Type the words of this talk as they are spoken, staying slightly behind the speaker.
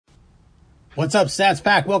What's up, Stats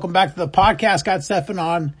Pack? Welcome back to the podcast. Got Stefan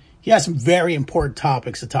on. He has some very important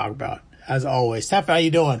topics to talk about, as always. Stefan, how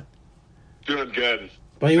you doing? Doing good.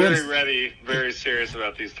 Well, very ready, very serious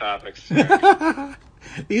about these topics.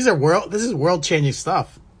 This is world-changing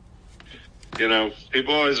stuff. You know,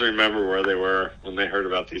 people always remember where they were when they heard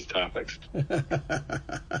about these topics.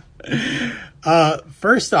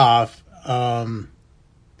 First off,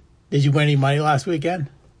 did you win any money last weekend?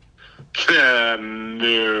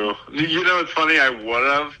 No. You know, it's funny. I would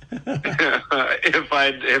have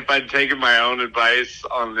if I'd taken my own advice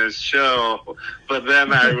on this show, but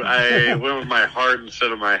then I went with my heart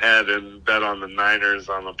instead of my head and bet on the Niners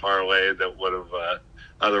on the parlay that would have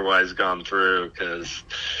otherwise gone through because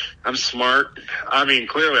I'm smart. I mean,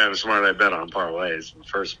 clearly I'm smart. I bet on parlays in the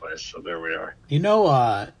first place, so there we are. You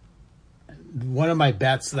know, one of my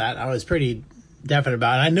bets that I was pretty definite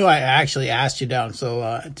about, and I knew I actually asked you down,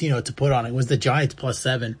 so to put on it was the Giants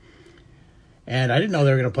 +7, and I didn't know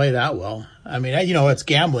they were going to play that well. I mean, it's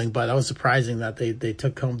gambling, but that was surprising that they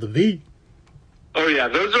took home the V. Oh yeah,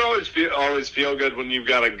 those are always feel good when you've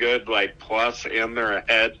got a good plus and they're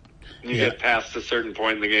ahead. You get past a certain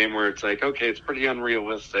point in the game where it's like, okay, it's pretty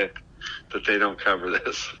unrealistic that they don't cover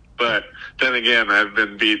this. But then again, I've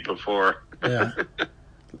been beat before. Yeah.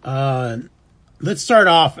 Let's start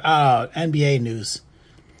off NBA news.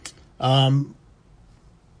 I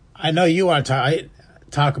know you want to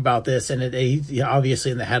talk about this, and he obviously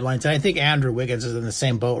in the headlines. And I think Andrew Wiggins is in the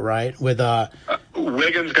same boat, right? With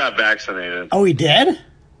Wiggins got vaccinated. Oh, he did?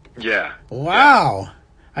 Yeah. Wow. Yeah.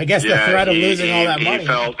 I guess the threat of losing all that money.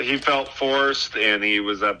 He felt forced, and he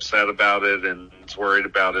was upset about it, and was worried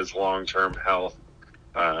about his long-term health.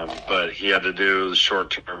 But he had to do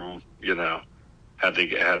short-term,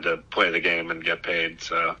 had to play the game and get paid.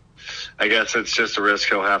 So I guess it's just a risk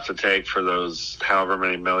he'll have to take for those however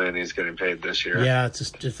many million he's getting paid this year. Yeah, it's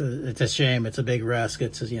a shame. It's a big risk.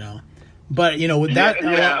 It's but with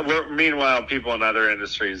that. Meanwhile, people in other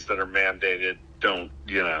industries that are mandated don't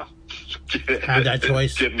have that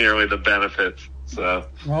choice, get nearly the benefits. So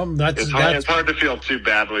it's hard to feel too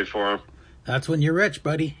badly for him. That's when you're rich,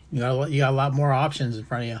 buddy. You got a lot more options in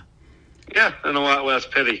front of you. Yeah, and a lot less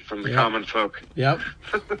pity from the common folk. Yep.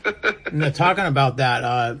 And talking about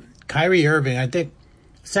that, Kyrie Irving, I think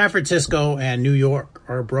San Francisco and New York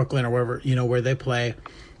or Brooklyn or wherever, where they play,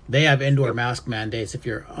 they have indoor mask mandates if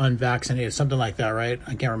you're unvaccinated, something like that, right?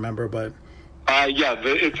 I can't remember, but...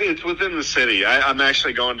 it's within the city. I'm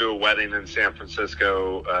actually going to a wedding in San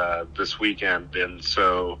Francisco this weekend, and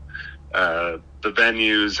so... the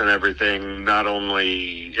venues and everything, not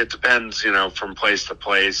only, it depends, from place to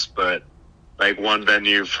place, but like one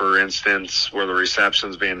venue, for instance, where the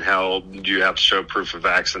reception's being held, you have to show proof of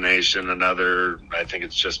vaccination. Another, I think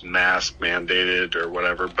it's just mask mandated or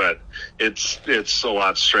whatever, but it's a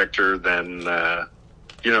lot stricter than,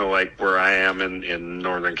 like where I am in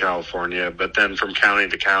Northern California. But then from county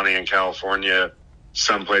to county in California,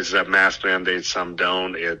 some places have mask mandates, some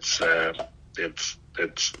don't. It's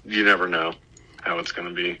you never know how it's going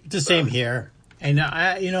to be. It's the same here. And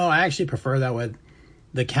I actually prefer that with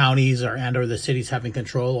the counties or the cities having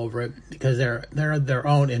control over it because they're their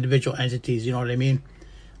own individual entities. You know what I mean?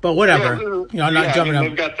 But whatever. I'm not jumping up.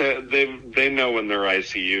 They've got they know when their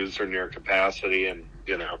ICUs are near capacity and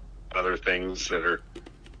other things that are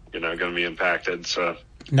going to be impacted. So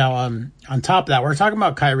now on top of that, we're talking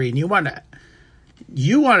about Kyrie, and you want to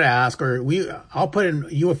ask, or I'll put in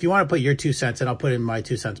you if you want to put your 2 cents, and I'll put in my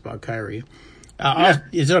 2 cents about Kyrie.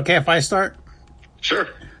 Is it okay if I start? Sure.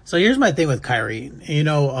 So here's my thing with Kyrie.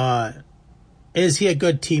 Is he a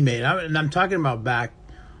good teammate? And I'm talking about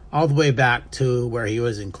all the way back to where he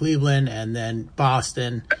was in Cleveland and then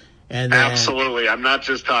Boston. And then, absolutely. I'm not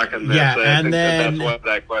just talking this. Yeah, and then that's what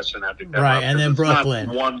that question had to come right, up, and then Brooklyn.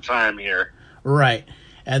 Not one time here. Right.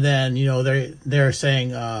 And then, they're saying,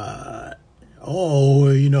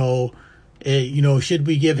 should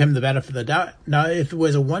we give him the benefit of the doubt? Now, if it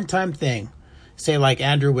was a one-time thing, say like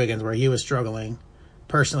Andrew Wiggins, where he was struggling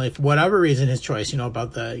personally, for whatever reason, his choice,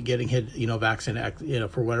 about the getting hit,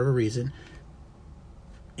 vaccinated, for whatever reason,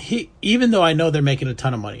 even though I know they're making a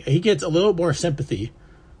ton of money, he gets a little more sympathy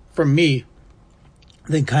from me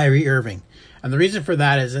than Kyrie Irving. And the reason for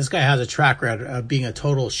that is this guy has a track record of being a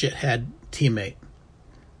total shithead teammate.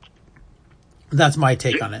 That's my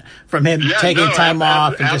take on it. From him taking time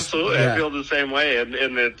off. And absolutely. I feel the same way. And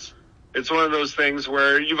it's one of those things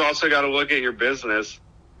where you've also got to look at your business.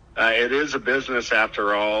 It is a business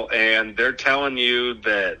after all. And they're telling you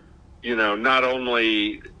that, not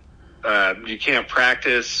only you can't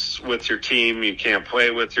practice with your team, you can't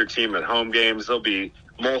play with your team at home games. There'll be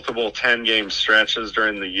multiple 10-game stretches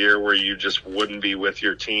during the year where you just wouldn't be with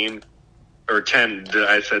your team. or 10,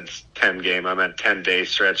 I said 10 game, I meant 10-day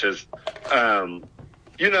stretches.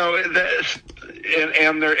 You know, and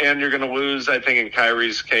you're going to lose, I think in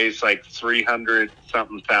Kyrie's case, like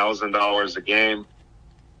 $300,000 a game.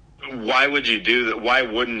 Why would you do that? Why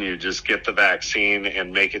wouldn't you just get the vaccine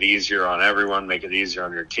and make it easier on everyone, make it easier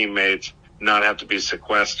on your teammates, not have to be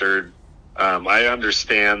sequestered? I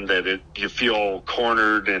understand that you feel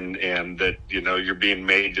cornered and that, you know, you're being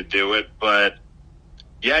made to do it, but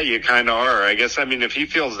yeah, you kind of are. I guess, I mean, if he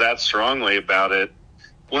feels that strongly about it,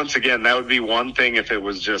 once again, that would be one thing if it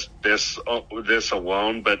was just this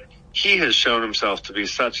alone, but he has shown himself to be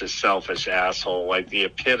such a selfish asshole, like the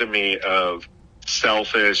epitome of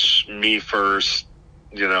selfish, me first,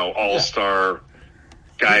 you know, all-star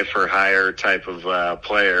guy for hire type of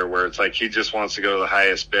player, where it's like he just wants to go to the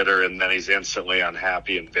highest bidder and then he's instantly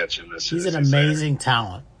unhappy and bitching. He's an amazing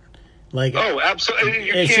talent. Like, oh, absolutely.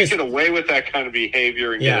 You can't get away with that kind of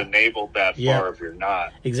behavior and get enabled that far if you're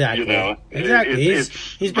not. Exactly. You know? Exactly.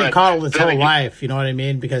 He's been coddled his whole life, you know what I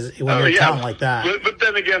mean? Because when you're a talent like that. But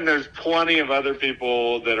then again, there's plenty of other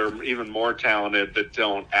people that are even more talented that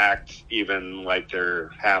don't act even like they're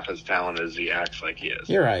half as talented as he acts like he is.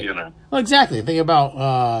 You're right. You know? Well, exactly. Think about,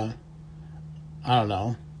 I don't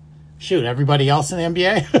know. Shoot, everybody else in the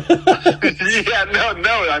NBA?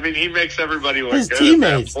 No. I mean, he makes everybody look his good. His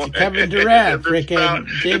teammates, Kevin Durant, freaking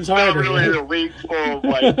James Harden. It's not really a league full of,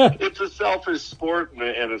 like, it's a selfish sport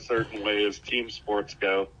in a certain way as team sports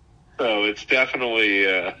go. So it's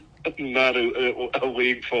definitely not a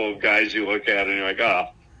league full of guys you look at and you're like, oh,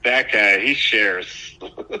 that guy, he shares.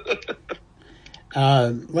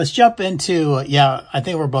 Let's jump into, I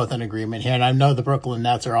think we're both in agreement here, and I know the Brooklyn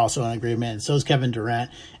Nets are also in agreement, and so is Kevin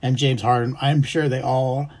Durant and James Harden. I'm sure they're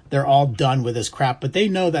all done with this crap, but they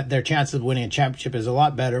know that their chance of winning a championship is a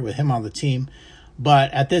lot better with him on the team.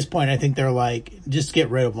 But at this point, I think they're like, just get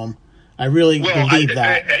rid of him. I really believe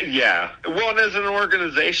that. Well, and as an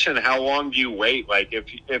organization, how long do you wait? Like,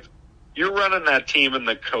 if you're running that team and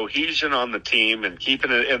the cohesion on the team and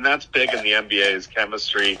keeping it, and that's big in the NBA is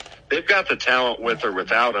chemistry. They've got the talent with or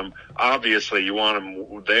without him. Obviously, you want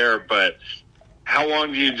him there, but how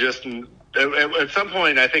long do you just, at some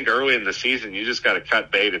point, I think early in the season, you just got to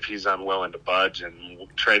cut bait if he's unwilling to budge and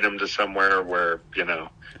trade him to somewhere where, you know,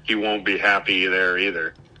 he won't be happy there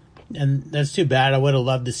either. And that's too bad. I would have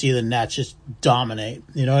loved to see the Nets just dominate.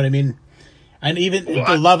 You know what I mean? And even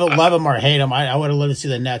love him or hate him, I would have loved to see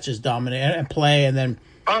the Nets just dominate and play, and then.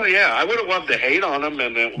 Oh yeah, I would have loved to hate on him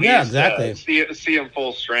and at least see him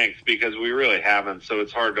full strength, because we really haven't. So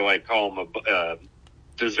it's hard to like call him a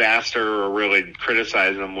disaster or really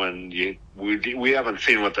criticize them when we haven't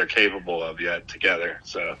seen what they're capable of yet together.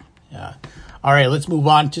 So yeah. All right, let's move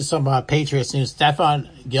on to some Patriots news.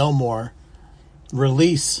 Stephon Gilmore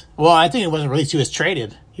release. Well, I think it wasn't released. He was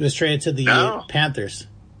traded. He was traded to the Panthers.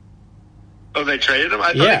 Oh, they traded him?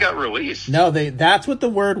 I thought he got released. No, that's what the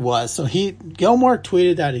word was. So Gilmore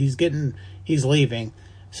tweeted that he's leaving.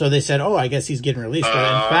 So they said, I guess he's getting released. But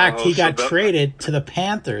in fact, he got traded to the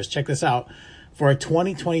Panthers. Check this out. For a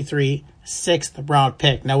 2023 6th round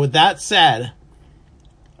pick. Now, with that said,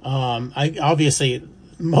 obviously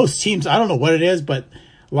most teams, I don't know what it is, but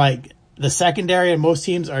like the secondary and most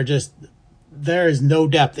teams are just, there is no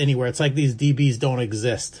depth anywhere. It's like these DBs don't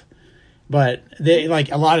exist. But they, like,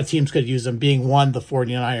 a lot of teams could use them, being one, the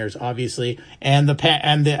 49ers, obviously, and the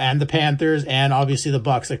Panthers, and obviously the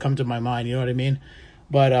Bucks that come to my mind, you know what I mean?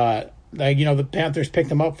 But, the Panthers picked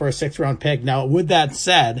them up for a 6th round pick. Now, with that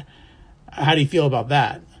said, how do you feel about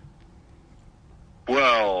that?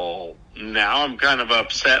 Well, now I'm kind of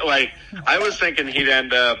upset. Like, I was thinking he'd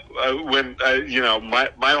end up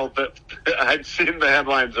my whole I'd seen the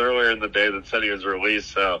headlines earlier in the day that said he was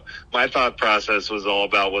released, so my thought process was all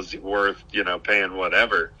about, was he worth, paying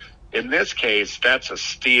whatever. In this case, that's a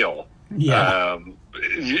steal. Yeah.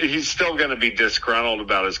 He's still going to be disgruntled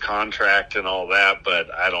about his contract and all that,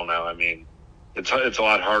 but I don't know. I mean, it's a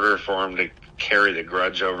lot harder for him to carry the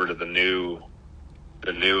grudge over to the new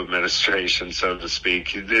administration, so to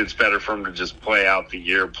speak. It's better for him to just play out the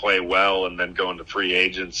year, play well, and then go into free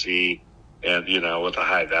agency and, with a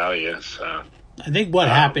high value. So I think what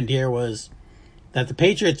happened here was that the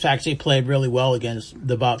Patriots actually played really well against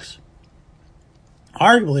the Bucks.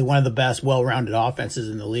 Arguably one of the best well-rounded offenses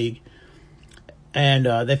in the league. And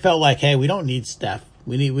they felt like, hey, we don't need Steph.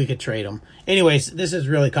 We could trade him. Anyways, this is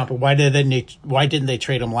really complicated. Why didn't they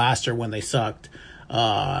trade him last year when they sucked?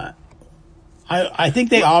 I think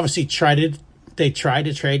they obviously tried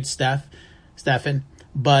to trade Stephen,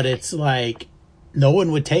 but it's like no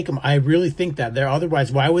one would take him. I really think that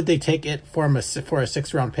otherwise, why would they take it for a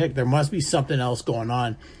 6th round pick? There must be something else going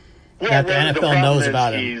on. that the NFL knows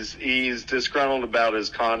about him. He's disgruntled about his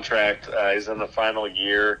contract. He's in the final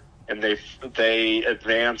year, and they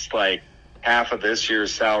advanced like half of this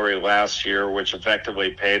year's salary last year, which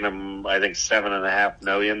effectively paid him, I think, $7.5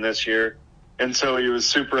 million this year. And so he was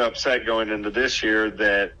super upset going into this year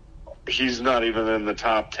that he's not even in the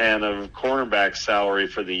top 10 of cornerback salary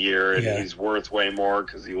for the year, and he's worth way more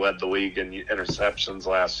because he led the league in interceptions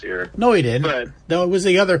last year. No, he didn't. But no, it was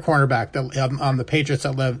the other cornerback that on the Patriots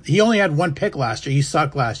that led. He only had one pick last year. He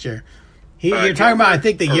sucked last year. You're talking about, I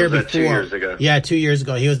think, the year before. 2 years ago? Yeah, 2 years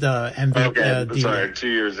ago. He was the MVP. Okay, sorry, 2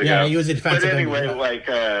 years ago. Yeah, he was the defensive MVP. But anyway,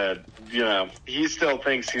 MVP. He still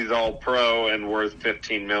thinks he's all pro and worth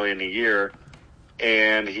 $15 million a year,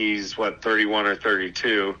 and he's, 31 or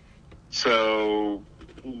 32. So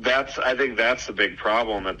I think that's the big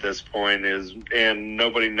problem at this point and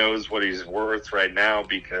nobody knows what he's worth right now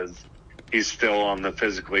because he's still on the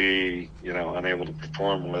physically, unable to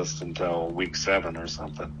perform list until week 7 or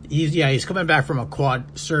something. He's coming back from a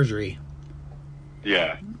quad surgery.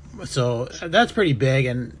 Yeah. So that's pretty big,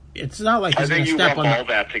 and it's not like he's going to step on all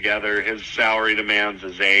that together. His salary demands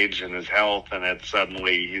his age and his health, and it's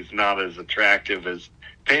suddenly he's not as attractive as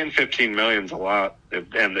paying $15 million's a lot,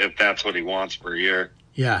 if that's what he wants per year.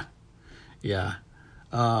 Yeah.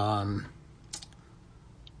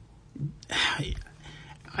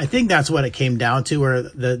 I think that's what it came down to, where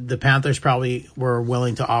the Panthers probably were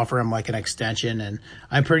willing to offer him like an extension, and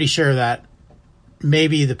I'm pretty sure that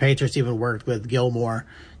maybe the Patriots even worked with Gilmore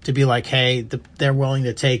to be like, hey, they're willing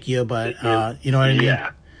to take you, but you know what I mean?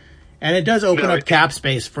 Yeah. And it does open up cap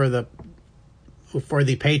space for the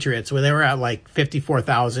Patriots, where they were at like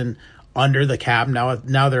 54,000 under the cap.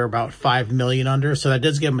 Now they're about 5 million under. So that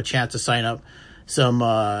does give them a chance to sign up some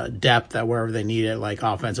depth at wherever they need it, like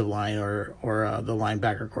offensive line or the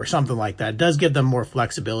linebacker core, something like that. It does give them more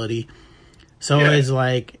flexibility. So it's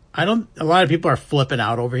like, a lot of people are flipping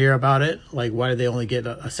out over here about it. Like, why did they only get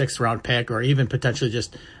a 6th round pick or even potentially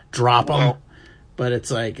just drop them? But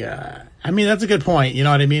it's like, that's a good point. You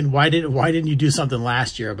know what I mean? Why didn't you do something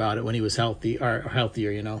last year about it when he was healthy or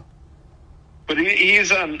healthier? But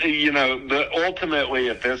he's on. Ultimately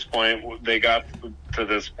at this point they got to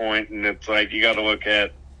this point, and it's like you got to look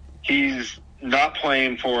at he's not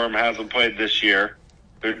playing for him. Hasn't played this year.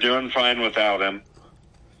 They're doing fine without him.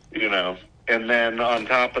 And then on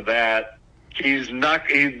top of that, he's not.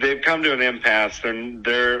 They've come to an impasse.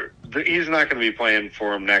 He's not going to be playing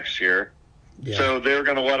for him next year. Yeah. So they're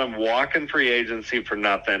going to let him walk in free agency for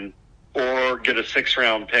nothing or get a 6th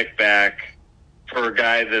round pick back for a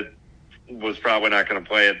guy that was probably not going to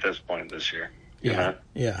play at this point this year. Yeah.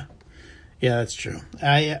 Yeah, that's true.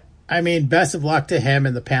 I mean, best of luck to him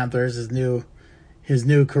and the Panthers, his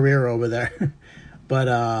new career over there.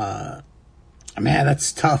 But, man,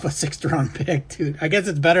 that's tough, a 6th round pick, dude. I guess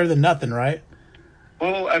it's better than nothing, right?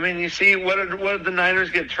 Well, I mean, you see, what did the Niners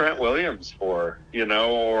get Trent Williams for?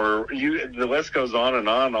 The list goes on and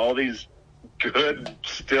on. All these good,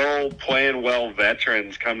 still playing well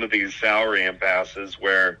veterans come to these salary impasses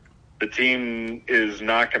where the team is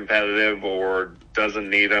not competitive or doesn't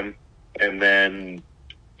need them, and then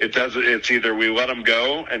it's either we let them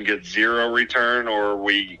go and get 0 return, or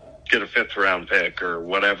we get a 5th round pick or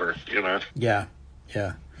whatever. Yeah.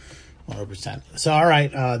 100%. So, all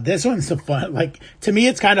right, this one's some fun. Like, to me,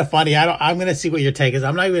 it's kind of funny. I'm going to see what your take is.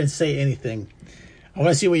 I'm not even going to say anything. I want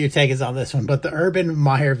to see what your take is on this one. But the Urban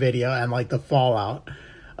Meyer video and like the fallout.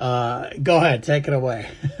 Go ahead, take it away.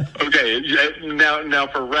 Okay, now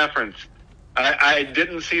for reference, I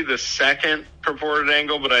didn't see the second purported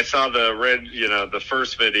angle, but I saw the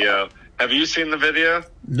first video. Have you seen the video?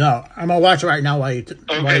 No, I'm gonna watch it right now while you.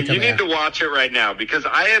 You need to watch it right now, because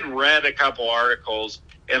I had read a couple articles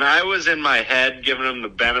and I was in my head giving them the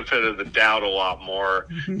benefit of the doubt a lot more,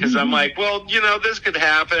 because I'm like, well, this could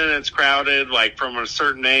happen. It's crowded, like from a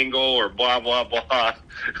certain angle or blah blah blah.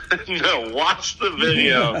 No, watch the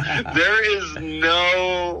video. There is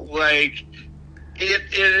no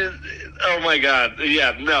it is. Oh my God!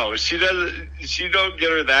 Yeah, no, she doesn't. She don't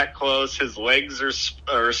get her that close. His legs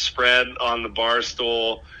are spread on the bar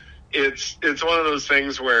stool. It's one of those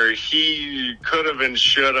things where he could have and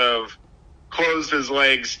should have closed his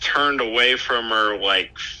legs, turned away from her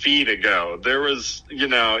like feet ago. There was,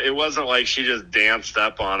 it wasn't like she just danced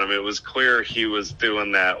up on him. It was clear he was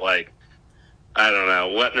doing that, like, I don't know,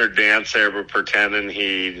 letting her dance there, but pretending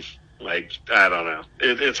I don't know.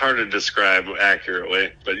 It's hard to describe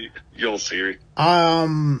accurately, but you'll see.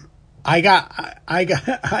 I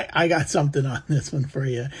got something on this one for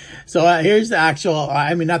you. So here's the actual.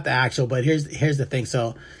 I mean, not the actual, but here's the thing.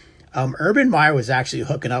 So, Urban Meyer was actually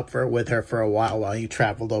hooking up with her for a while he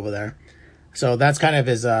traveled over there. So that's kind of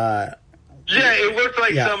his. Yeah, it looked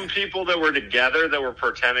like some people that were together that were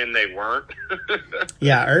pretending they weren't.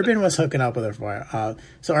 Yeah, Urban was hooking up with her.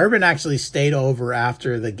 So Urban actually stayed over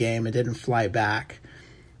after the game and didn't fly back.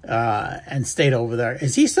 And stayed over there.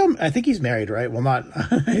 Is he still? I think he's married, right? Well, not.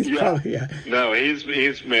 No,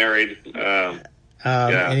 he's married.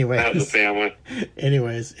 Anyways, has a family.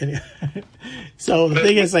 Anyways, so the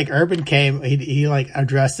thing is, like, Urban came. He like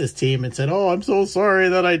addressed his team and said, "Oh, I'm so sorry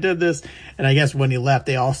that I did this." And I guess when he left,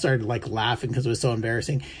 they all started like laughing because it was so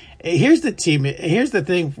embarrassing. Here's the team. Here's the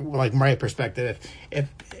thing. From, like, my perspective,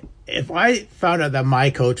 if I found out that my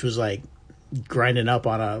coach was like grinding up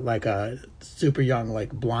on a super young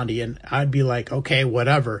like Blondie, and I'd be like, okay,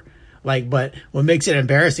 whatever. Like, but what makes it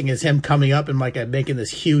embarrassing is him coming up and like making this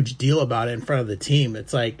huge deal about it in front of the team.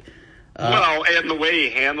 It's like, well, and the way he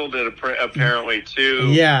handled it apparently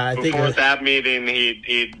too. Yeah, I think before that meeting,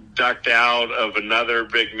 he ducked out of another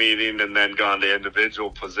big meeting and then gone to individual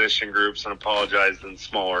position groups and apologized in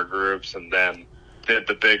smaller groups, and then did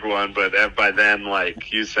the big one. But by then,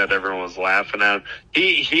 like you said, everyone was laughing at him.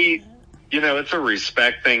 He. You know, it's a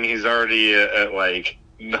respect thing. He's already a like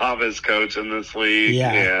novice coach in this league,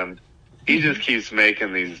 and he just keeps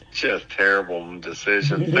making these just terrible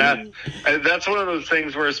decisions. That's one of those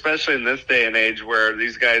things where, especially in this day and age, where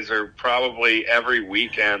these guys are probably every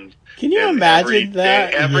weekend. Can you imagine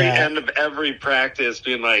that? Every end of every practice,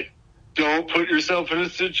 being like, "Don't put yourself in a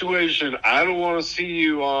situation. I don't want to see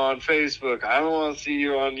you on Facebook. I don't want to see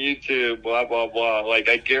you on YouTube. Blah blah blah." Like,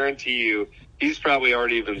 I guarantee you. He's probably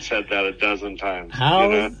already even said that a dozen times.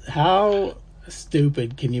 How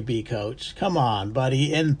stupid can you be, Coach? Come on,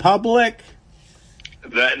 buddy. In public?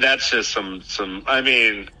 That's just some. I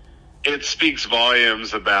mean, it speaks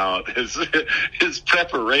volumes about his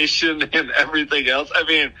preparation and everything else. I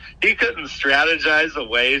mean, he couldn't strategize a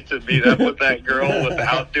way to meet up with that girl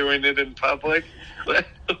without doing it in public.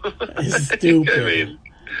 It's stupid. I mean,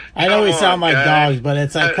 I know we sound like dogs, but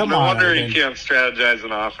it's like, come on. No wonder he can't strategize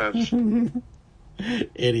an offense.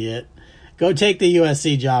 Idiot. Go take the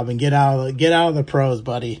USC job and get out of the pros,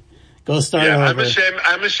 buddy. Go start over.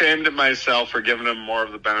 I'm ashamed of myself for giving him more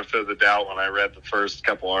of the benefit of the doubt when I read the first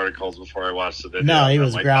couple articles before I watched the video. No, he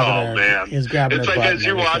was grabbing her. Man. He was grabbing her. It's like, as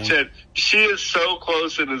you watch it, she is so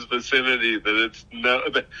close in his vicinity that it's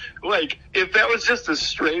like, if that was just a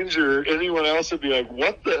stranger, anyone else would be like,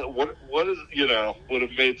 what is, would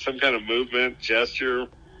have made some kind of movement, gesture,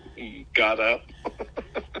 got up.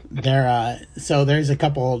 So there's a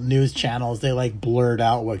couple news channels, they like blurred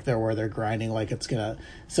out where they're grinding, like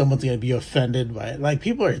someone's gonna be offended by it. Like,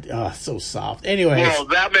 people are so soft. Anyway, well,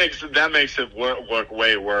 that makes it look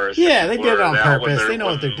way worse. Yeah, they did it on purpose. They know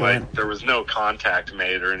what they're doing. Like, there was no contact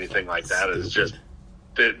made or anything like that. It's just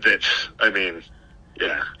that. I mean,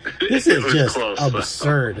 yeah. This is just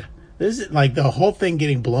absurd. This is like, the whole thing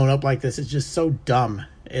getting blown up like this is just so dumb.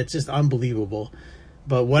 It's just unbelievable.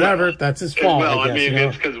 But whatever, that's his fault. Well, I guess,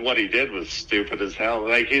 it's because what he did was stupid as hell.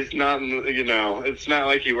 Like, he's not, it's not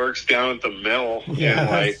like he works down at the mill. Yeah,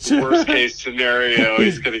 like, worst case scenario,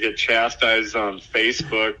 he's going to get chastised on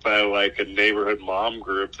Facebook by like a neighborhood mom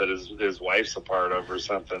group that his wife's a part of or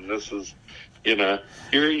something. This is,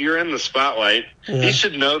 you're in the spotlight. Yeah. He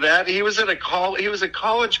should know that. He was a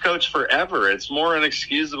college coach forever. It's more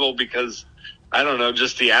inexcusable because, I don't know,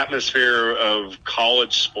 just the atmosphere of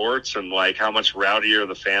college sports and like how much rowdier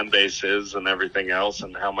the fan base is and everything else,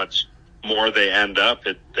 and how much more they end up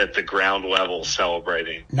at the ground level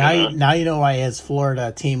celebrating. Now you know why his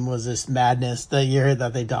Florida team was this madness the year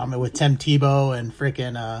that they dominated with Tim Tebow and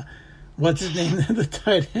freaking what's his name? The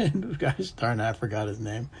tight end. Gosh darn it, I forgot his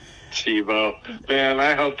name. Tebow. Man,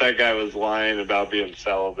 I hope that guy was lying about being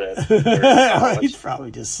celibate. He's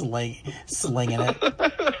probably just slinging it.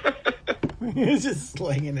 He's just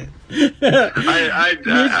slinging it.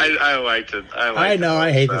 I liked it. I know.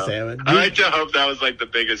 I hate to say it. I like to hope that was like the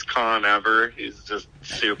biggest con ever. He's just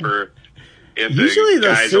super into usually the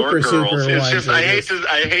guys super, or girls. Super it's just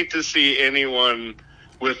I hate to see anyone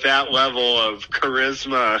with that level of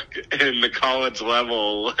charisma in the college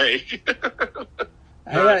level, like.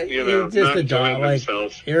 He's just a dog. Like,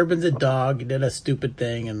 Urban's a dog. He did a stupid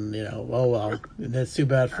thing, and oh well, that's too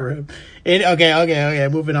bad for him. Okay.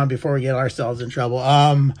 Moving on before we get ourselves in trouble.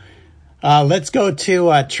 Let's go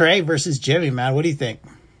to Trey versus Jimmy. Man, what do you think?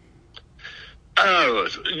 Oh,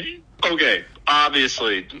 okay.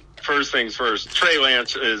 Obviously, first things first. Trey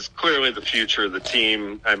Lance is clearly the future of the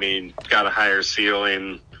team. I mean, got a higher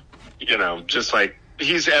ceiling. Just like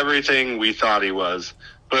he's everything we thought he was.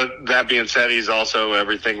 But that being said, he's also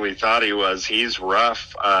everything we thought he was. He's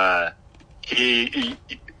rough. He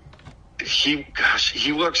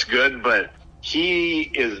looks good, but he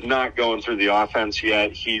is not going through the offense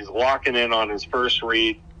yet. He's locking in on his first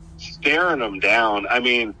read, staring them down. I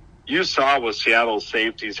mean, you saw with Seattle's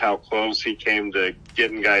safeties how close he came to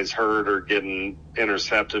getting guys hurt or getting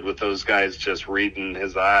intercepted with those guys just reading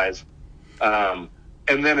his eyes. And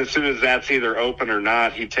then as soon as that's either open or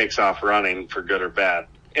not, he takes off running for good or bad.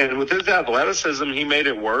 And with his athleticism, he made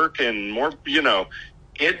it work. And more, you know,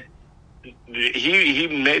 he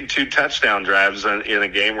made 2 touchdown drives in a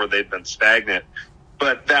game where they'd been stagnant.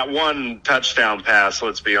 But that one touchdown pass,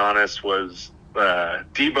 let's be honest, was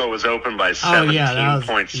Debo was open by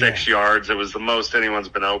 17.6 yards. It was the most anyone's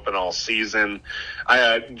been open all season.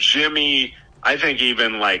 Jimmy, I think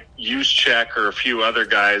even like Juszczyk or a few other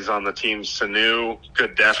guys on the team, Sanu,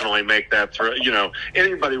 could definitely make that throw. You know,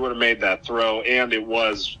 anybody would have made that throw, and it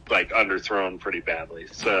was like underthrown pretty badly.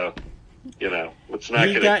 So, you know, let's not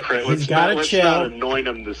anoint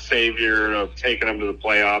him the savior of taking him to the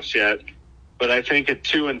playoffs yet. But I think at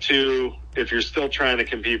 2-2, if you're still trying to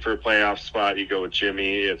compete for a playoff spot, you go with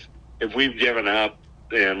Jimmy. If we've given up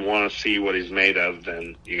and want to see what he's made of,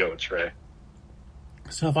 then you go with Trey.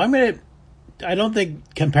 So if I don't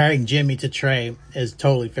think comparing Jimmy to Trey is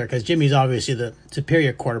totally fair because Jimmy's obviously the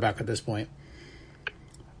superior quarterback at this point.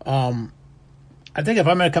 I think if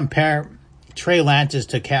I'm going to compare Trey Lance's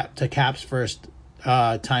to Cap's first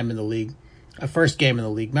time in the league, first game in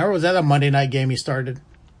the league. Remember, was that a Monday night game he started?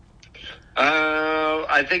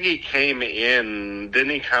 I think he came in. Didn't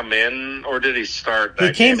he come in, or did he start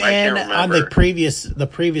that game? He came in on the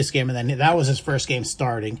previous game, and then that was his first game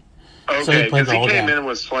starting. Okay, because he came in and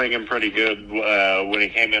was playing him pretty good when he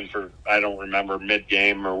came in for, I don't remember,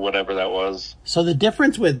 mid-game or whatever that was. So the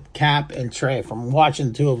difference with Cap and Trey from watching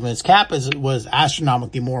the two of them is Cap was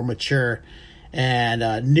astronomically more mature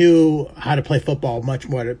and knew how to play football much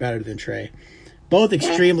more better than Trey. Both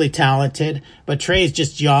extremely talented, but Trey's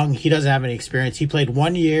just young. He doesn't have any experience. He played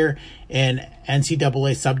 1 year in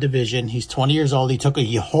NCAA subdivision. He's 20 years old. He took a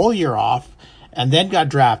whole year off and then got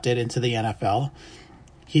drafted into the NFL.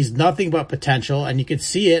 He's nothing but potential, and you can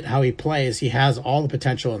see it how he plays. He has all the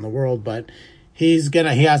potential in the world, but he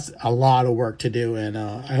has a lot of work to do, and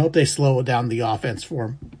I hope they slow down the offense for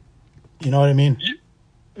him. You know what I mean?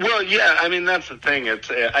 Well, yeah. I mean, that's the thing.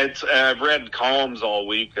 I've read columns all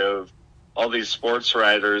week of all these sports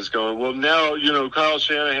writers going, well, now, you know, Kyle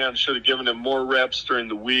Shanahan should have given him more reps during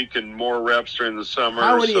the week and more reps during the summer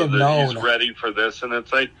so that he's ready for this. And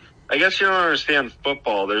it's like, I guess you don't understand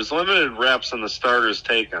football. There's limited reps and the starters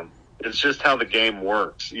take them. It's just how the game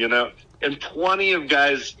works, you know? And plenty of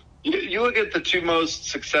guys, you look at the 2 most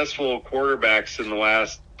successful quarterbacks in the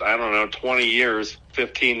last, 20 years,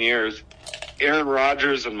 15 years, Aaron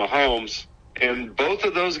Rodgers and Mahomes, and both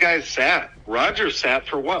of those guys sat. Rodgers sat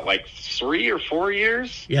for what, like 3 or 4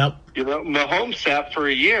 years? Yep. You know, Mahomes sat for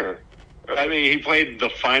a year. I mean, he played the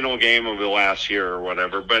final game of the last year or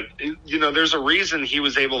whatever, but, you know, there's a reason he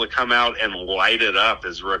was able to come out and light it up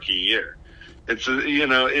his rookie year. It's, you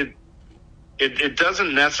know, it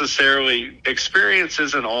doesn't necessarily, experience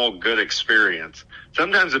isn't all good experience.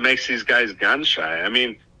 Sometimes it makes these guys gun shy. I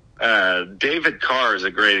mean, David Carr is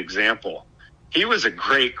a great example. He was a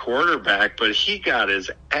great quarterback, but he got his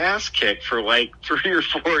ass kicked for like 3 or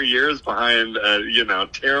 4 years behind a,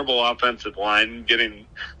 terrible offensive line, getting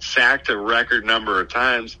sacked a record number of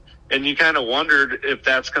times. And you kind of wondered if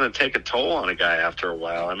that's going to take a toll on a guy after a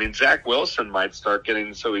while. I mean, Zach Wilson might start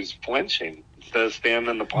getting so he's flinching instead of standing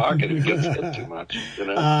in the pocket if he gets hit too much, you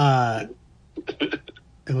know?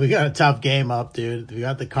 We got a tough game up, dude. We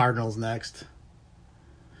got the Cardinals next.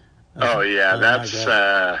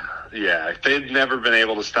 Yeah, they've never been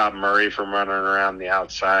able to stop Murray from running around the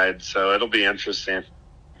outside, so it'll be interesting.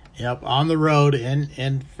 Yep, on the road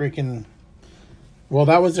in freaking. Well,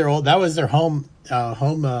 that was their home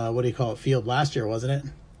what do you call it, field last year, wasn't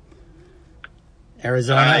it?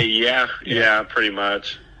 Arizona. Yeah, pretty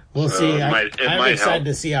much. We'll see. I'm excited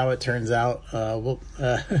to see how it turns out.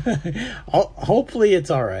 Hopefully it's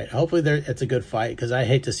all right. Hopefully it's a good fight because I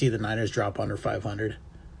hate to see the Niners drop under 500.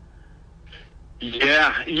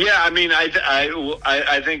 Yeah. I mean,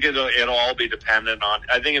 I think it'll all be dependent on.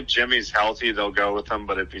 I think if Jimmy's healthy, they'll go with him.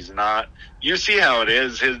 But if he's not, you see how it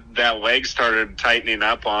is. That leg started tightening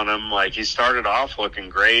up on him. Like he started off looking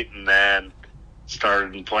great, and then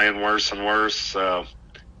started playing worse and worse. So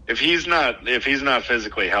if he's not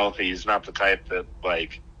physically healthy, he's not the type that,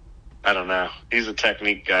 like, I don't know. He's a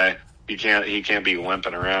technique guy. He can't be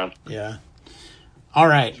limping around. Yeah. All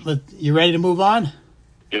right. You ready to move on?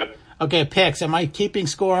 Yep. Okay, picks. Am I keeping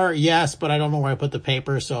score? Yes, but I don't know where I put the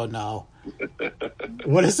paper, so no.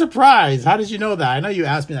 What a surprise. How did you know that? I know you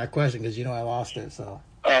asked me that question because you know I lost it. So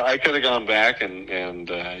I could have gone back and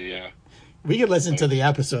yeah. We could listen to the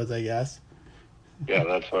episodes, I guess. Yeah,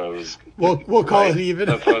 that's what I was. We'll call it even.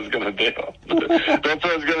 That's what I was gonna do. That's what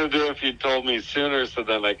I was gonna do if you told me sooner, so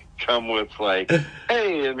then I could come with like,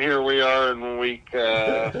 hey, and here we are in week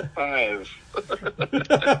 5.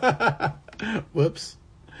 Whoops.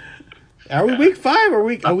 Are we week 5 or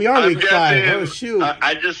week? Oh, we are week 5. Oh shoot!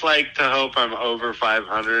 I just like to hope I'm over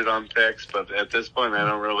 500 on picks, but at this point, I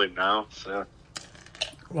don't really know. So,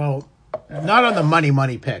 well, not on the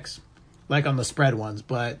money picks, like on the spread ones,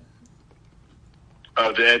 but.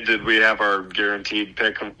 Oh, did we have our guaranteed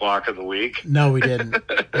pick and block of the week? No, we didn't.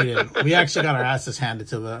 We actually got our asses handed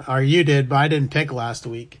to or you did, but I didn't pick last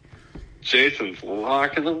week. Jason's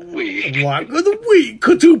lock of the week. Lock of the week.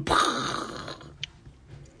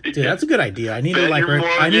 Dude, that's a good idea. I need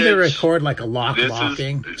to record like a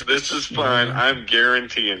locking. This is fun. I'm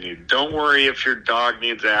guaranteeing you. Don't worry if your dog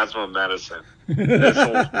needs asthma medicine. This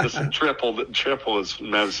will triple his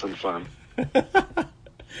medicine fund.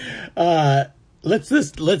 Let's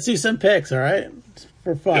do some picks, all right?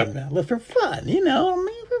 For fun. Yep. For fun,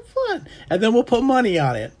 for fun. And then we'll put money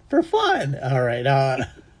on it for fun. All right.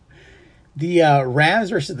 The Rams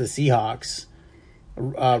versus the Seahawks.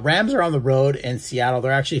 Rams are on the road in Seattle.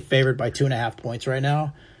 They're actually favored by 2.5 points right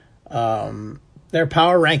now. Their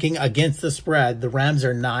power ranking against the spread, the Rams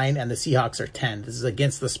are 9 and the Seahawks are 10. This is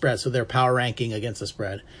against the spread, so their power ranking against the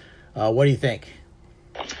spread. What do you think?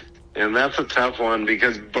 And that's a tough one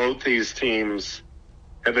because both these teams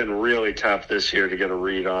have been really tough this year to get a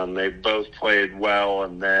read on. They both played well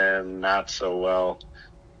and then not so well.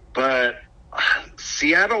 But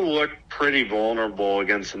Seattle looked pretty vulnerable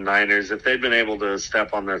against the Niners. If they'd been able to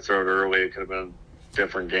step on their throat early, it could have been a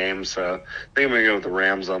different game. So I think I'm going to go with the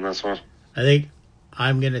Rams on this one. I think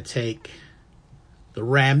I'm going to take the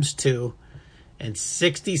Rams too. And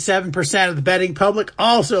 67% of the betting public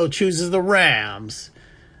also chooses the Rams.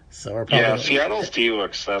 So we're probably Seattle's D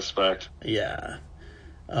looks suspect. Yeah.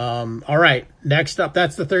 All right. Next up,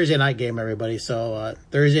 that's the Thursday night game, everybody. So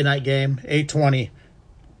Thursday night game, 8:20.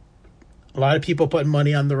 A lot of people putting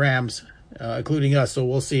money on the Rams, including us. So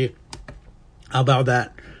we'll see how about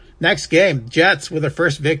that. Next game, Jets with their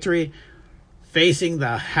first victory facing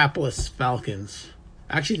the hapless Falcons.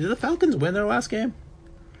 Actually, did the Falcons win their last game?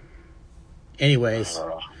 Anyways.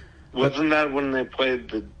 Wasn't that when they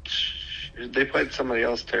played They played somebody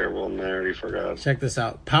else terrible, and I already forgot. Check this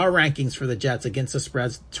out. Power rankings for the Jets against the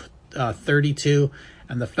spreads, 32,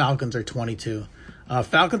 and the Falcons are 22.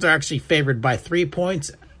 Falcons are actually favored by 3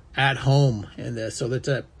 points at home in this, so that's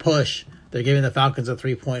a push. They're giving the Falcons a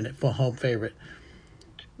 3-point home favorite.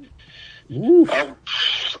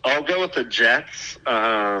 I'll go with the Jets.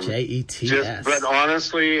 Jets. But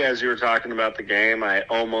honestly, as you were talking about the game, I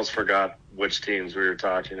almost forgot which teams we were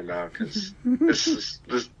talking about because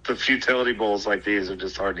the futility bowls like these are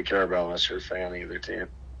just hard to care about unless you're a fan of either team.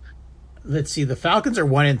 Let's see. The Falcons are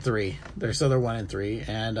 1-3. They're 1-3,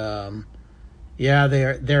 and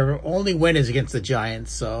their only win is against the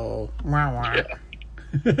Giants. So,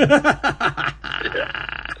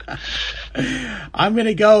 I'm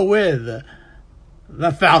gonna go with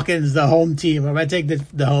the Falcons, the home team. I'm gonna take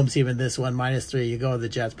the home team in this one, -3. You go with the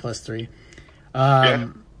Jets +3.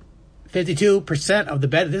 52% of the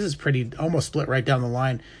bet. This is pretty almost split right down the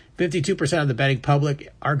line. 52% of the betting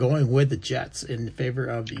public are going with the Jets in favor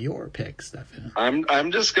of your pick, Stefan.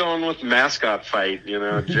 I'm just going with mascot fight.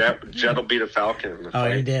 Jet will beat a Falcon in the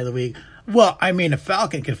fight. Any day of the week. Well, I mean, a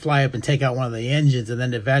Falcon could fly up and take out one of the engines, and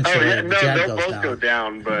then eventually the Jet they'll goes both down. Go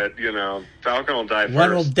down, but Falcon will die first.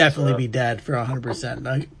 One will definitely be dead for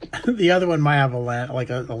 100%. The other one might have a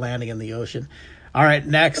landing in the ocean. All right,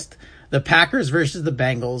 next. The Packers versus the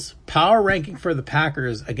Bengals. Power ranking for the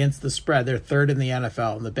Packers against the spread. They're 3rd in the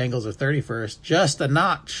NFL, and the Bengals are 31st, just a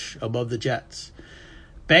notch above the Jets.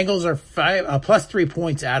 Bengals are +3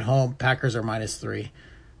 points at home. Packers are -3.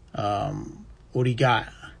 What do you got?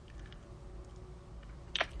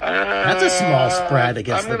 That's a small spread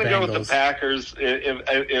against the Bengals. I'm going to go with the Packers.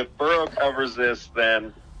 If Burrow covers this,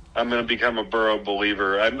 then I'm going to become a Burrow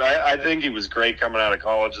believer. I think he was great coming out of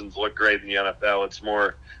college and looked great in the NFL. It's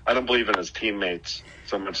more, I don't believe in his teammates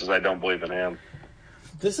so much as I don't believe in him.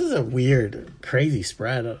 This is a weird, crazy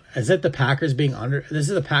spread. Is it the Packers being this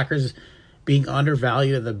is the Packers being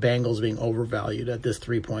undervalued and the Bengals being overvalued at this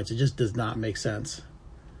 3 points. It just does not make sense.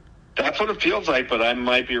 That's what it feels like, but I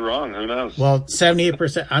might be wrong. Who knows? Well,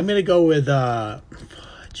 78%. I'm going to go with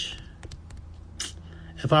fudge.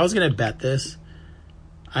 If I was going to bet this,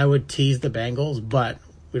 I would tease the Bengals, but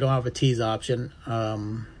we don't have a tease option.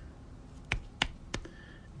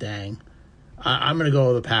 Dang. I'm going to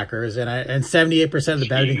go with the Packers, and 78% of the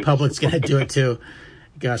betting public's going to do it too.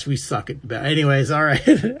 Gosh, we suck at bet. Anyways, all right.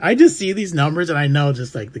 I just see these numbers and I know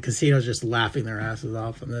just like the casino's just laughing their asses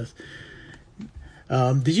off on this.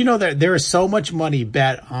 Did you know that there was so much money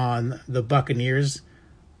bet on the Buccaneers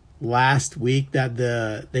last week that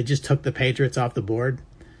they just took the Patriots off the board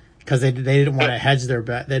because they didn't want to hedge their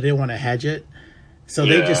bet. They didn't want to hedge it. So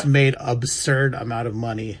they just made absurd amount of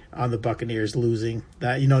money on the Buccaneers losing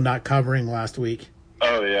that, not covering last week.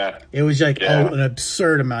 Oh, yeah. It was like an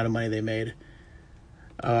absurd amount of money they made.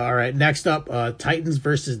 All right, next up, Titans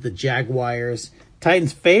versus the Jaguars.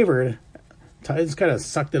 Titans favored. Titans kind of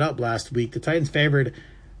sucked it up last week. The Titans favored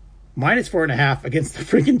 -4.5 against the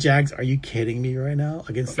freaking Jags. Are you kidding me right now?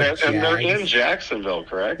 Against the Jags. And they're in Jacksonville,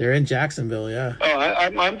 correct? They're in Jacksonville, yeah. Oh,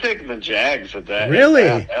 I'm taking the Jags at that. Really?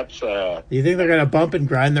 That's. Do you think they're going to bump and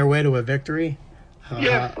grind their way to a victory?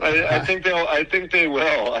 Yeah, I think they'll. I think they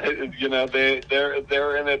will.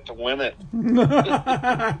 They're in it to win it.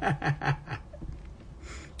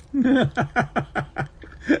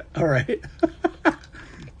 All right.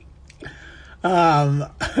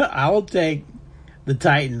 I'll take the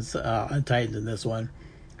Titans in this one.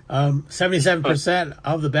 77%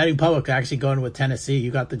 of the betting public actually going with Tennessee.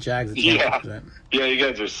 You got the Jags at 20%. Yeah, you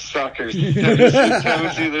guys are suckers.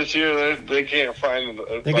 Tennessee this year, they can't find.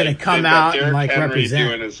 They're going to come out and Henry represent.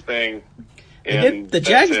 Doing his thing. The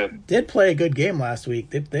Jags did play a good game last week.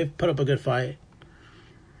 They put up a good fight.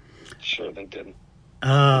 Sure, they did.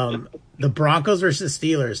 The Broncos versus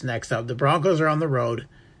Steelers next up. The Broncos are on the road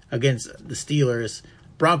against the Steelers.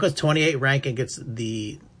 Broncos 28 rank against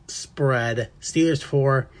the spread. Steelers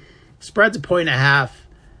 4. Spread's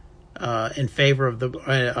 1.5 in favor of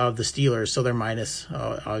the Steelers, so they're minus.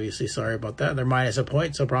 Obviously, sorry about that. They're minus a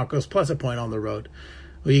point, so Broncos plus a point on the road.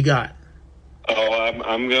 Who you got? Oh,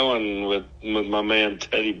 I'm going with my man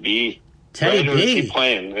Teddy B. Teddy B. Who is he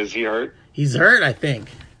playing? Is he hurt? He's hurt, I think.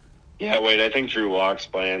 Yeah, wait, I think Drew Lock's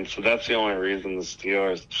playing, so that's the only reason the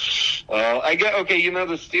Steelers.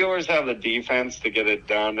 The Steelers have the defense to get it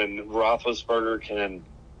done, and Roethlisberger can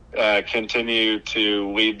continue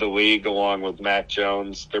to lead the league along with Mac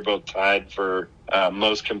Jones. They're both tied for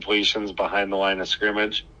most completions behind the line of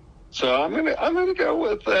scrimmage. So I'm gonna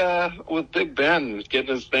go with Big Ben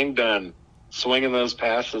getting his thing done, swinging those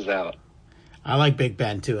passes out. I like Big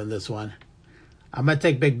Ben too in this one. I'm going to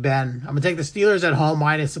take Big Ben. I'm going to take the Steelers at home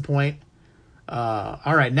minus a point. All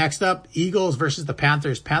right, next up, Eagles versus the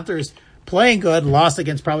Panthers. Panthers playing good, lost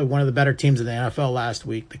against probably one of the better teams in the NFL last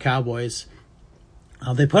week, the Cowboys.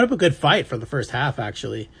 They put up a good fight for the first half,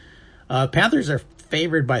 actually. Panthers are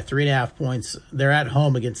favored by 3.5 points. They're at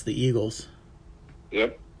home against the Eagles.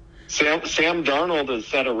 Yep. Sam Darnold has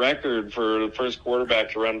set a record for the first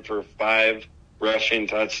quarterback to run for 5 rushing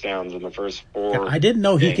touchdowns in the first 4 I didn't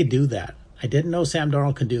know he could do that. I didn't know Sam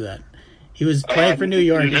Darnold could do that. He was playing for New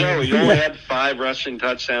York. He only had 5 rushing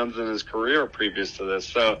touchdowns in his career previous to this.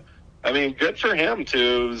 So, I mean, good for him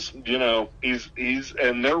too. He's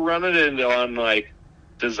and they're running it on like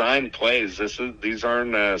design plays. These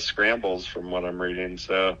aren't scrambles from what I'm reading.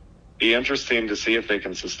 So, be interesting to see if they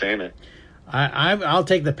can sustain it. I'll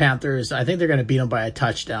take the Panthers. I think they're going to beat them by a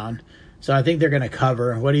touchdown. So I think they're going to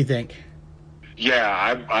cover. What do you think?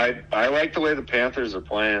 Yeah, I like the way the Panthers are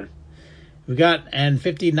playing. And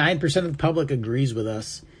 59% of the public agrees with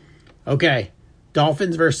us. Okay,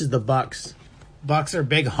 Dolphins versus the Bucks. Bucks are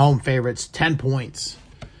big home favorites, 10 points.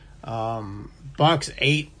 Bucks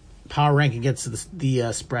 8 power rank against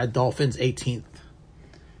the spread. Dolphins 18th.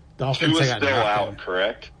 Dolphins Tua still out,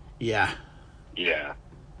 correct? Yeah. Yeah.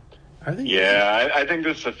 Are they? Yeah, I think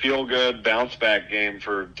this is a feel-good bounce-back game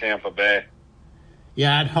for Tampa Bay.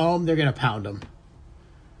 Yeah, at home, they're going to pound them.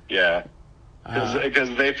 Yeah.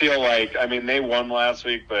 Because they feel like, I mean, they won last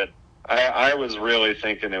week, but I was really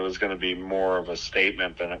thinking it was going to be more of a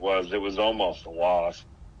statement than it was. It was almost a loss.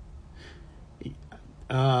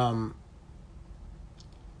 I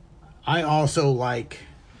also like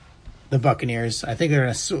the Buccaneers. I think they're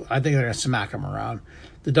going to smack them around.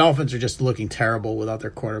 The Dolphins are just looking terrible without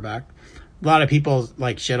their quarterback. A lot of people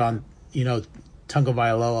like shit on, Tunga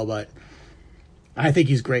Vailoa, but I think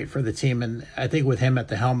he's great for the team, and I think with him at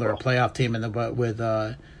the helm, they're a playoff team, but with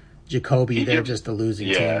Jacoby, they're just a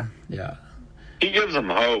losing team. Yeah, he gives them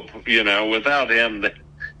hope. Without him,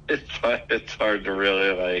 it's hard to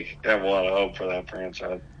really have a lot of hope for that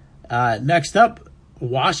franchise. Next up,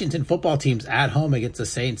 Washington football team's at home against the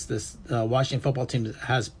Saints. This Washington football team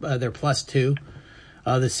has their +2.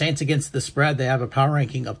 The Saints against the spread, they have a power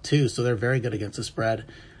ranking of 2, so they're very good against the spread.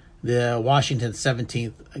 The Washington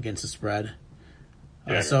 17th against the spread.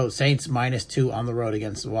 So Saints -2 on the road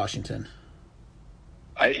against Washington.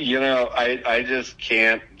 I just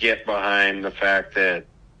can't get behind the fact that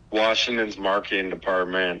Washington's marketing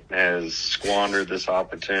department has squandered this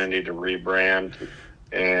opportunity to rebrand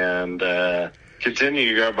and continue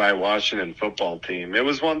to go by Washington football team. It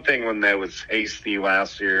was one thing when that was hasty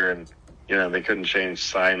last year and, they couldn't change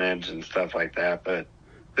signage and stuff like that, but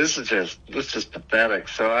this is just pathetic.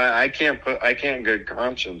 So I can't in good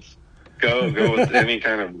conscience go with any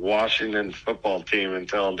kind of Washington football team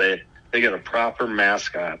until they get a proper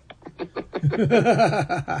mascot.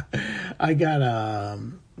 I got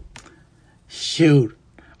shoot.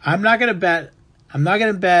 I'm not gonna bet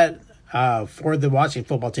for the Washington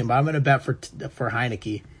football team, but I'm gonna bet for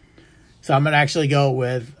Heineke. So I'm gonna actually go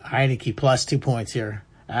with Heineke plus 2 points here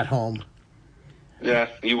at home. Yeah,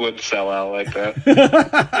 you would sell out like that.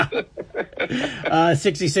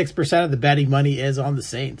 66% of the betting money is on the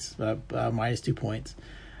Saints, minus 2 points.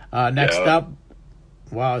 Next up,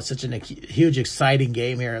 wow, it's such a huge, exciting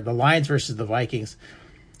game here. The Lions versus the Vikings.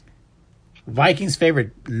 Vikings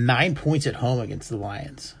favored 9 points at home against the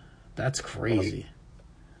Lions. That's crazy.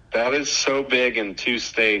 That is so big in 2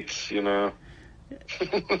 states, Yeah,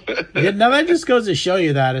 now that just goes to show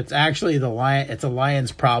you that it's actually it's a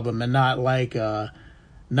Lions problem and not like a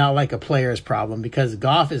player's problem, because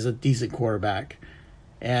Goff is a decent quarterback.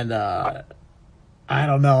 And I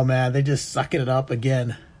don't know, man. They just sucking it up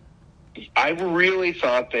again. I really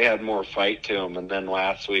thought they had more fight to them, and then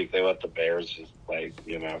last week they let the Bears just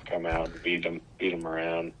come out and beat them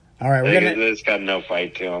around. All right, they just got no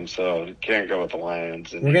fight to them, so can't go with the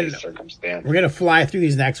Lions in any circumstance. We're gonna fly through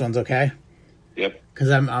these next ones, okay? Yep.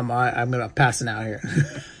 Because I'm gonna pass it out here.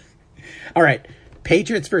 All right,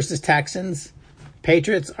 Patriots versus Texans.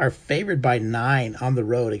 Patriots are favored by 9 on the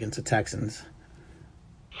road against the Texans.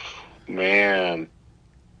 Man,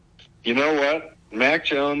 you know what? Mac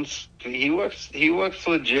Jones, he looks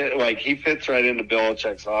legit. Like, he fits right into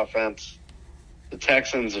Belichick's offense. The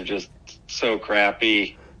Texans are just so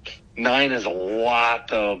crappy. 9 is a lot,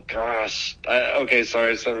 though. Gosh. Okay,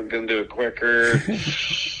 sorry. So I'm going to do it quicker.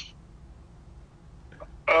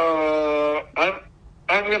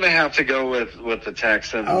 I'm going to have to go with the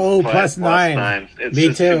Texans. Oh, plus 9. It's Me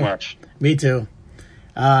just too. Too much. Me too.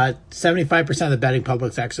 75% of the betting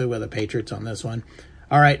public's actually with the Patriots on this one.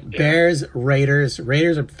 All right, yeah. Bears, Raiders.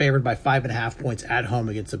 Raiders are favored by 5.5 points at home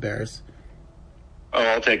against the Bears. Oh,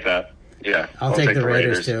 I'll take that. Yeah. I'll take the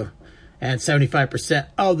Raiders too. And 75%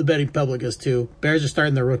 of the betting public is too. Bears are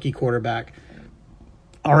starting their rookie quarterback.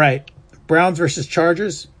 All right, Browns versus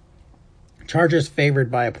Chargers. Chargers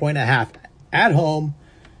favored by 1.5 at home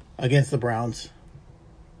against the Browns.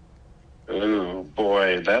 Oh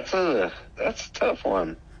boy, that's a tough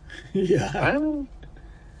one. Yeah.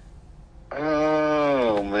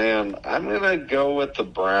 Oh man, I'm gonna go with the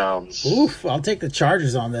Browns. Oof, I'll take the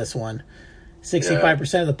Chargers on this one.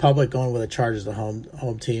 65% of the public going with the Chargers, the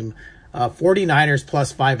home team. 49ers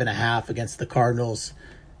plus 5.5 against the Cardinals.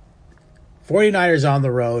 49ers on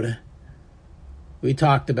the road. We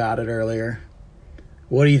talked about it earlier.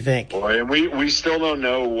 What do you think? Boy, we still don't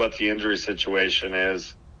know what the injury situation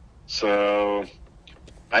is, so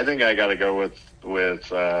I think I got to go with.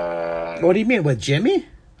 What do you mean, with Jimmy?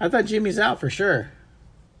 I thought Jimmy's out for sure.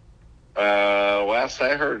 Last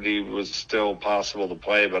I heard, he was still possible to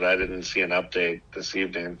play, but I didn't see an update this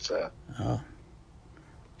evening. So,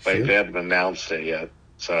 they haven't announced it yet.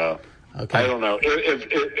 So, okay. I don't know.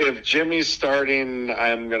 If Jimmy's starting,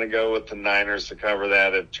 I'm going to go with the Niners to cover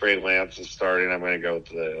that. If Trey Lance is starting, I'm going to go with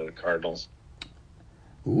the Cardinals.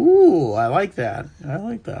 Ooh, I like that.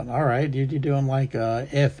 All right, you're doing like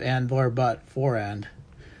if and or but for and.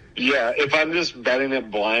 Yeah, if I'm just betting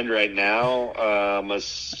it blind right now, I'm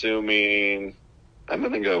assuming I'm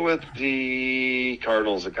going to go with the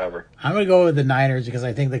Cardinals to cover. I'm going to go with the Niners because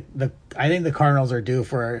I think the Cardinals are due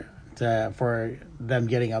for them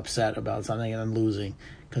getting upset about something and then losing,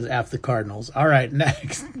 because F the Cardinals. All right,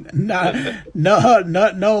 next.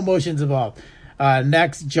 No emotions involved.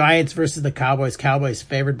 Next, Giants versus the Cowboys. Cowboys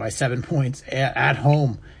favored by 7 points at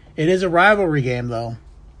home. It is a rivalry game, though.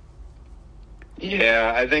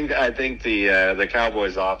 Yeah, I think the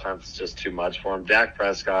Cowboys' offense is just too much for him. Dak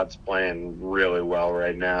Prescott's playing really well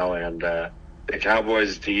right now, and the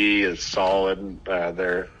Cowboys' D is solid.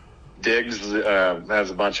 Their Diggs has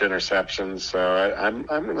a bunch of interceptions, so I'm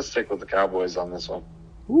going to stick with the Cowboys on this one.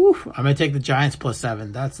 Oof, I'm going to take the Giants plus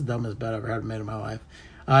 7. That's the dumbest bet I've ever made in my life.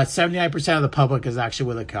 79% of the public is actually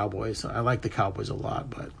with the Cowboys. I like the Cowboys a lot,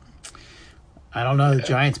 but I don't know. The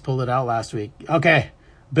Giants pulled it out last week. Okay.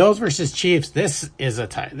 Bills versus Chiefs. This is going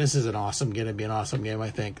to be an awesome game, I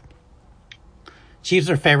think. Chiefs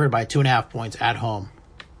are favored by 2.5 points at home.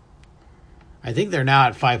 I think they're now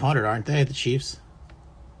at 500, aren't they, the Chiefs?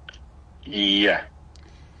 Yeah.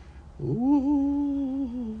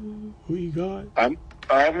 Ooh, who you got? I'm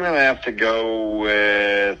gonna have to go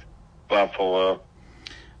with Buffalo.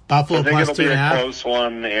 Buffalo I think plus it'll be a 2.5. close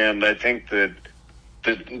one, and I think that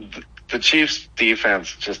the Chiefs'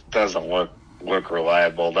 defense just doesn't look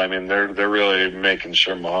reliable. I mean, they're really making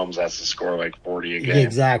sure Mahomes has to score like 40 a game.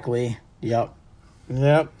 Exactly. Yep.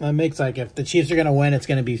 That makes like if the Chiefs are going to win, it's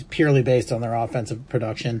going to be purely based on their offensive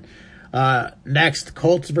production. Next,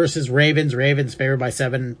 Colts versus Ravens. Ravens favored by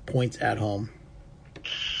 7 points at home.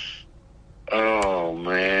 Oh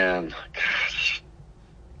man, gosh,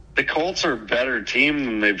 the Colts are a better team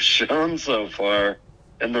than they've shown so far,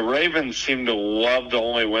 and the Ravens seem to love to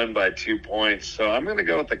only win by 2 points. So I'm going to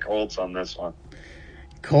go with the Colts on this one.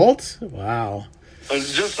 Colts? Wow.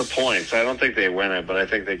 It's just the points. I don't think they win it, but I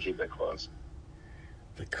think they keep it close.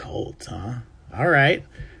 The Colts, huh? All right.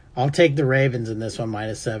 I'll take the Ravens in this one,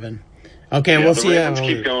 -7. Okay, Yeah, we'll the see. Ravens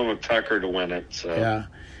keep going with Tucker to win it. So. Yeah.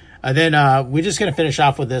 And then we're just going to finish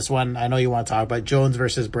off with this one. I know you want to talk about Jones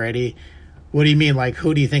versus Brady. What do you mean? Like,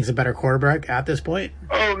 who do you think's a better quarterback at this point?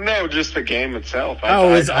 Oh, no, just the game itself. It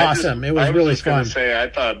was awesome. It was really fun. I was just going to say, I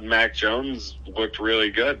thought Mac Jones looked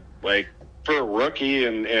really good. Like, for a rookie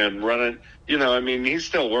and running, I mean, he's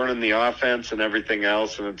still learning the offense and everything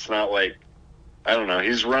else, and it's not like, I don't know,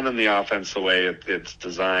 he's running the offense the way it's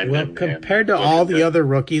designed. Well, compared to all the other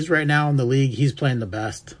rookies right now in the league, he's playing the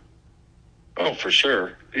best. Oh, for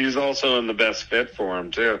sure. He's also in the best fit for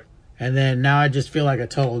him, too. And then now I just feel like I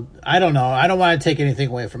don't know. I don't want to take anything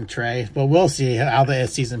away from Trey, but we'll see how the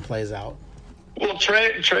season plays out. Well,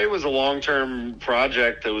 Trey was a long-term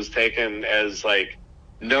project that was taken as, like,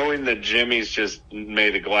 knowing that Jimmy's just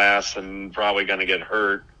made of glass and probably going to get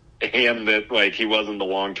hurt, and that, like, he wasn't the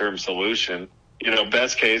long-term solution.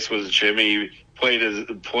 Best case was Jimmy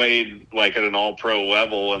played like at an all-pro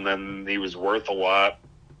level, and then he was worth a lot.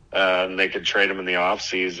 And they could trade him in the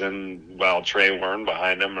offseason while Trey learned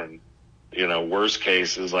behind him. And, worst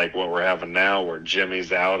case is like what we're having now where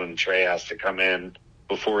Jimmy's out and Trey has to come in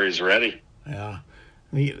before he's ready. Yeah.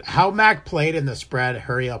 I mean, how Mac played in the spread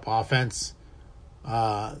hurry-up offense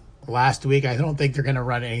last week, I don't think they're going to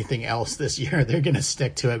run anything else this year. They're going to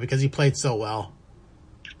stick to it because he played so well.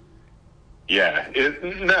 Yeah.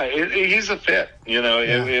 He's a fit.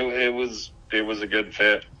 It was a good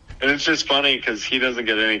fit. And it's just funny because he doesn't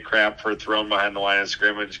get any crap for throwing behind the line of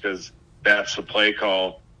scrimmage because that's the play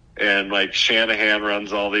call. And, like, Shanahan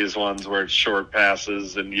runs all these ones where it's short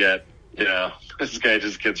passes, and yet, this guy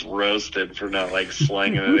just gets roasted for not, like,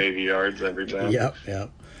 slinging it 80 yards every time. Yep.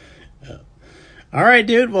 All right,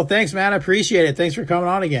 dude. Well, thanks, man. I appreciate it. Thanks for coming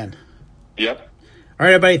on again. Yep. All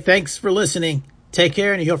right, everybody. Thanks for listening. Take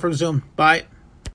care, and you heal from Zoom. Bye.